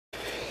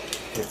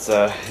It's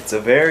a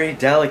very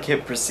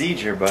delicate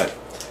procedure, but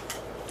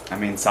I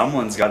mean,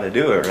 someone's got to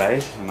do it,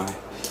 right?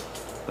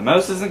 The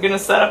mouse isn't gonna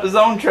set up his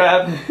own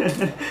trap.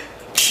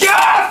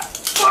 Ah,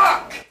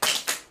 fuck!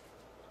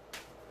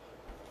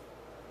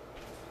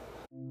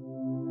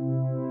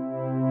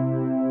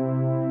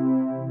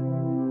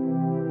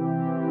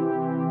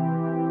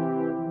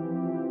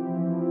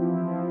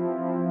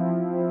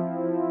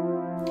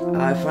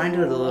 I find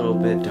it a little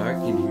bit dark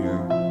in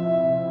here.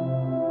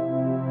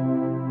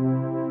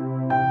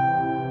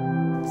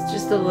 It's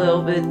just a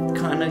little bit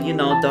kind of, you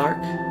know, dark.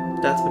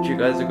 That's what you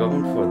guys are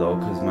going for though,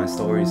 because my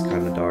story's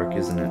kind of dark,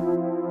 isn't it?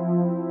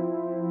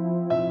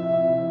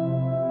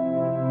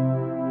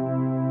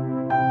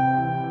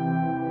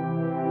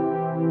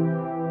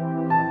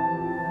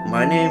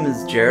 My name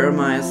is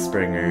Jeremiah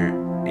Springer,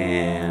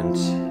 and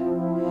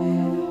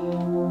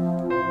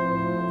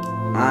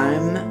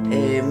I'm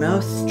a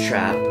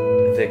mousetrap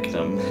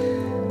victim.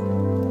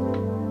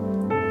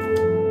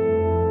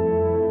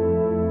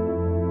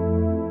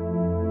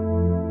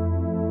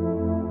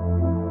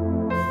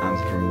 I'm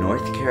from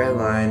North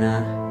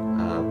Carolina,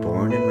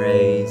 born and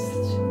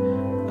raised.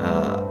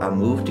 I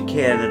moved to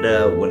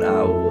Canada when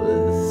I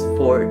was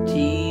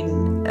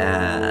 14,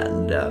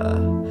 and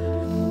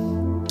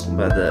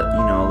but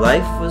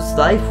life was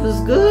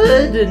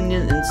good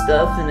and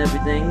stuff and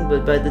everything.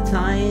 But by the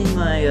time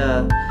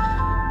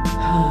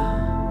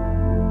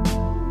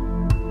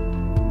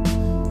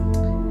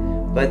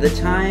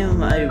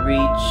I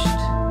reached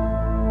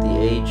the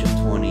age of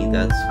 20,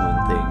 that's when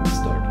things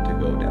started to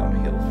go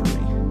downhill for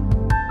me.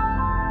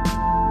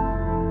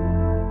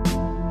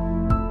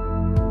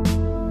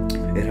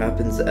 It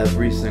happens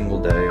every single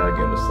day I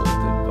get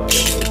assaulted by a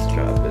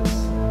mousetrap.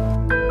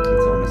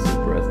 It's honestly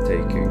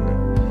breathtaking.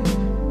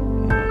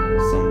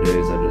 Some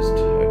days I just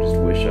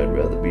wish I'd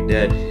rather be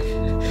dead,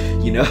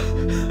 you know?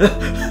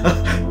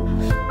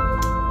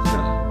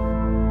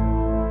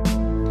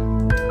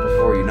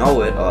 Before you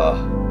know it,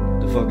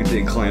 the fucking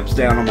thing clamps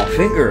down on my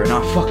finger, and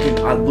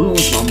I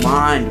lose my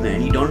mind,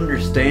 man. You don't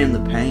understand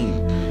the pain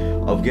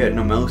of getting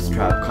a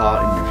mousetrap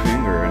caught in your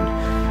finger,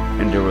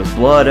 and there was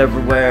blood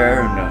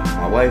everywhere, and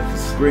my wife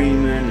was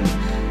screaming, and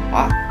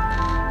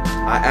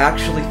I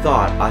actually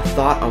thought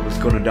I was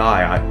gonna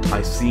die.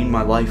 I seen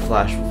my life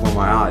flash before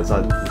my eyes. I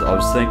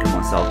was thinking to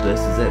myself, this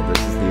is it,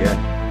 this is the end.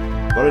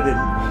 But I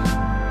didn't.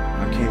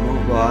 I came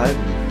out alive.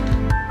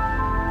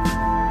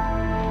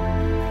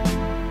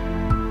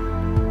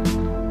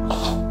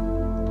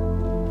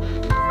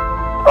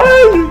 I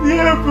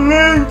can't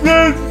believe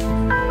this!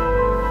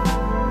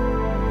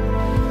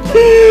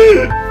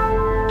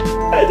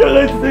 I don't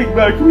like to think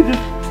back.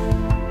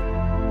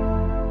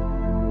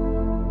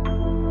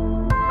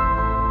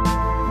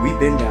 We've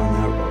been down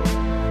that road.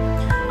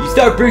 You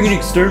start bringing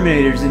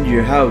exterminators into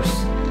your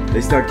house,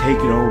 they start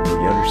taking over,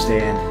 you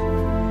understand?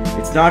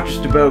 It's not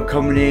just about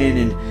coming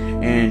in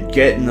and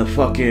getting the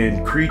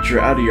fucking creature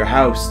out of your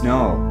house,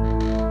 no.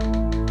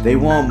 They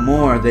want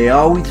more, they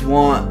always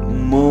want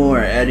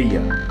more out of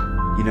you,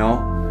 you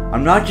know?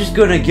 I'm not just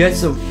gonna get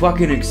some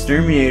fucking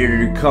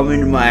exterminator to come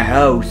into my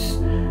house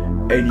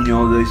and,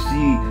 they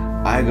see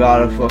I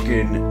got a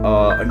fucking,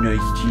 a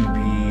nice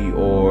TV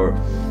or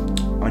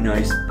a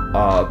nice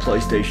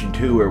PlayStation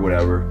 2 or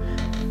whatever.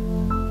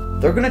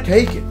 They're gonna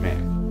take it,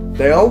 man.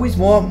 They always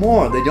want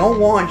more. They don't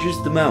want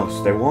just the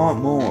mouse. They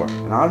want more.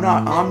 And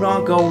I'm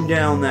not going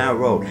down that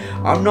road.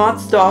 I'm not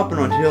stopping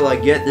until I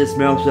get this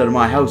mouse out of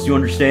my house. You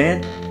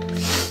understand?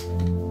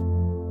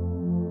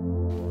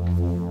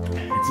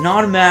 It's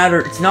not a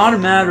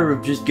matter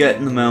of just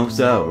getting the mouse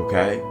out,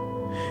 okay?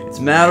 It's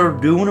a matter of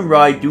doing it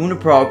right, doing it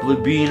properly,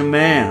 being a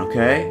man,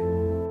 okay?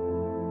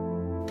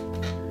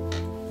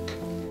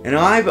 And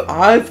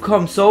I've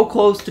come so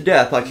close to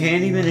death. I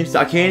can't even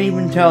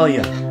tell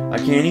you. I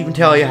can't even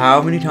tell you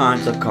how many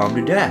times I've come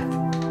to death.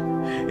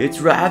 It's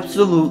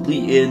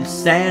absolutely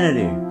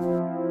insanity.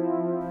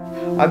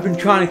 I've been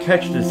trying to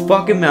catch this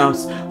fucking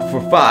mouse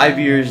for 5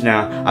 years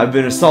now. I've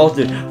been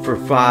assaulted for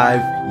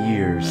 5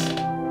 years.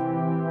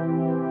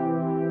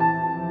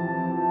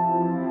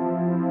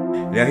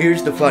 Now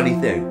here's the funny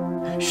thing.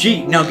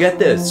 Now get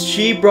this.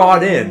 She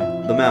brought in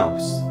the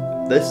mouse.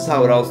 This is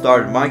how it all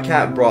started. My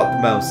cat brought the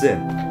mouse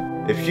in.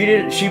 If she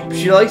didn't,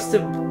 she likes to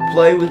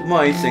play with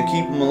mice and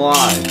keep them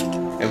alive,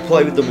 and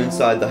play with them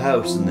inside the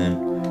house, and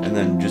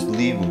then just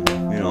leave them.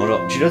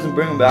 She doesn't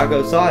bring them back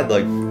outside.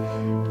 Like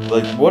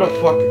what a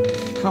fucking,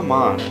 come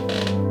on,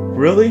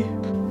 really?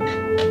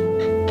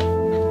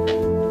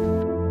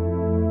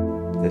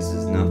 This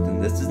is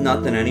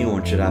nothing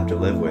anyone should have to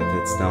live with.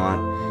 It's not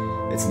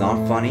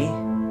funny.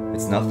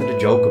 It's nothing to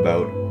joke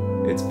about.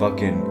 It's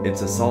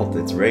assault,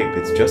 it's rape.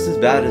 It's just as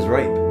bad as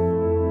rape.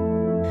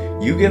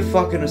 You get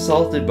fucking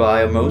assaulted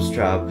by a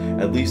mousetrap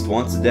at least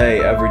once a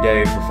day, every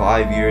day for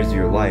 5 years of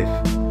your life.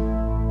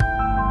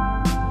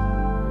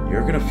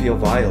 You're gonna feel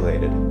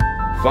violated.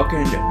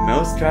 Fucking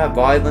mousetrap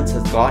violence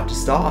has got to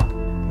stop.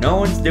 No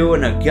one's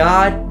doing a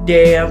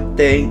goddamn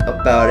thing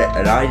about it,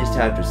 and I just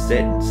have to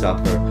sit and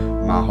suffer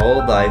my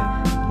whole life,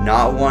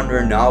 not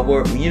wondering, not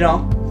worrying,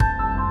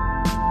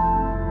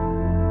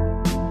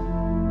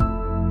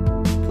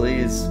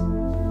 please.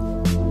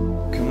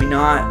 Can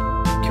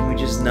we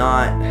just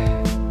not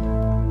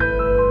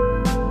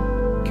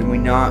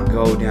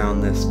go down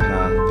this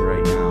path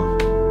right now?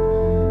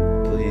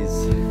 Please.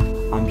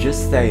 I'm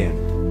just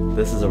saying,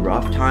 this is a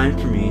rough time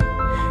for me,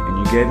 and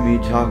you get me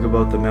to talk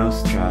about the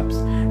mouse traps,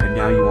 and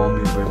now you want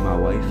me to bring my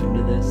wife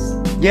into this?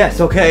 Yes,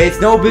 okay, it's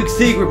no big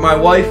secret my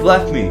wife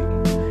left me.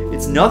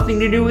 It's nothing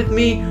to do with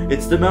me,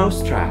 it's the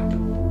mouse trap.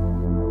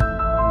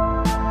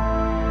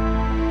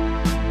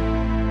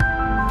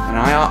 And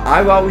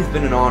I've always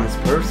been an honest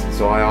person,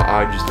 so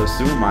I just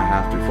assume I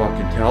have to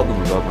fucking tell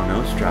them about my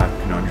mouse trap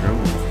conundrum.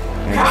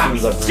 And as soon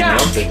as I bring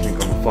it up, they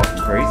think I'm a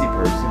fucking crazy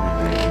person,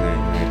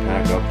 and they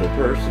pack up their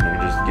purse and they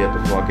just get the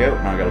fuck out,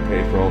 and I gotta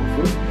pay for all the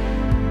food.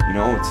 You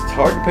know, it's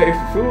hard to pay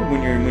for food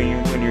when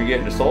you're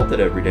getting assaulted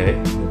every day.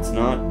 It's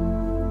not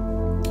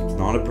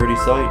a pretty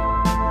sight.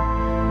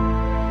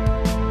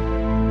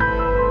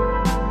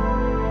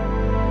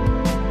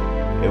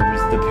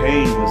 The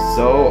pain was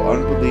so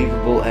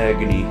unbelievable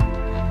agony.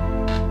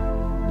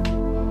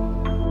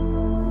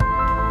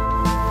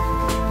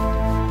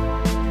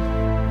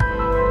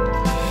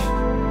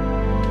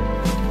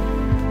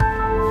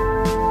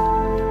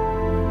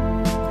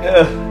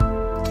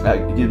 That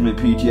gives me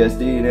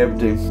PTSD and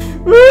everything.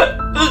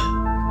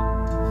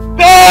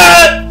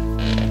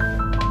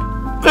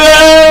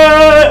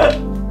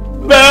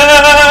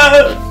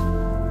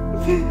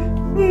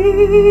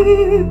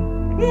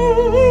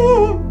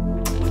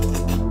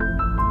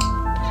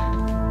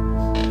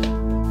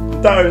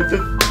 Sorry, it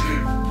just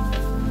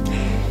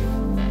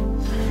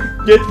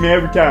gets me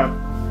every time.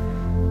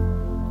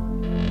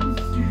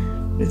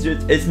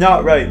 It's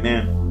not right,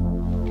 man.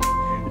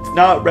 It's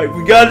not right.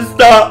 We gotta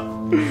stop.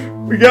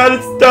 We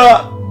gotta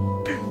stop.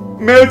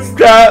 Mouse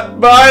trap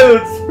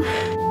violence.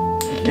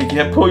 You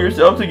can't pull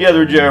yourself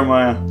together,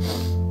 Jeremiah.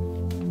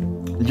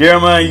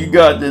 Jeremiah, you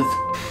got this.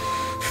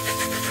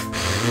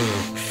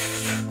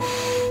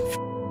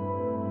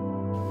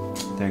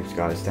 Thanks,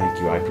 guys.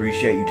 Thank you. I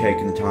appreciate you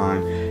taking the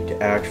time to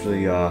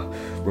actually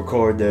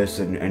record this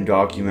and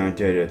document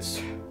it. It's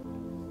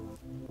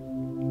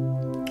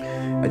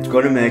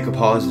going to make a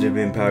positive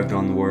impact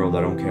on the world.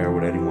 I don't care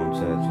what anyone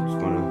says.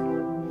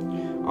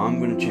 I'm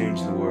going to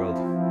change the world.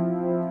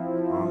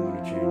 I'm going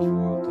to change the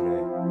world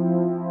today.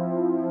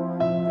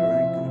 There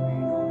ain't going to be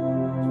no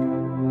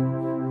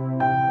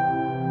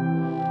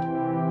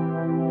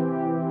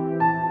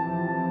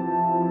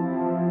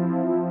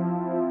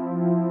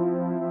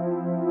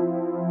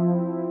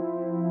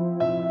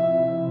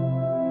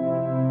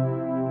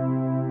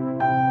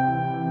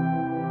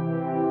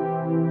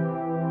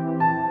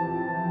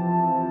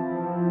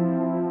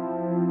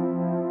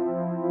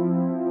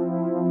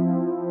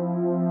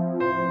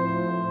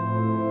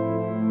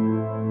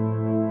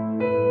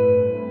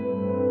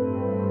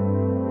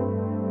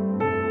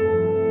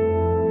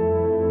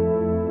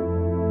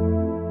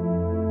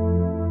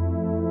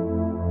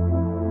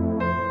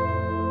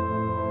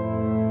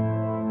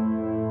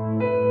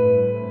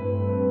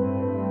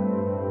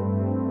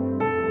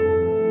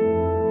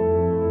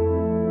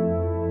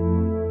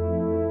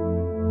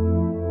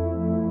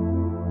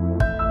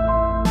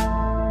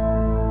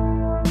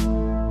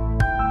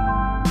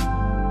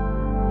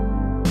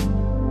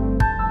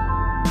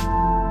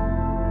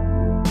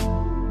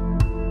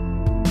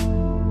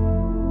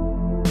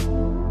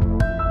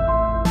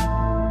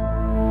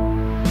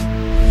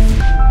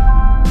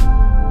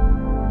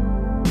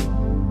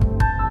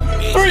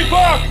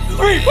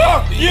 $3!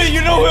 Yeah,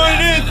 you know who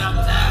it is!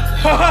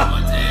 Haha!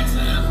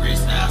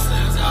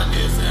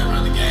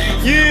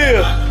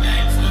 Yeah!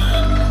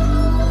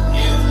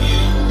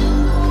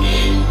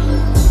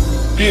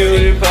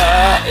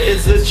 PewDiePie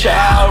is a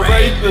child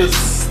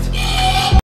rapist!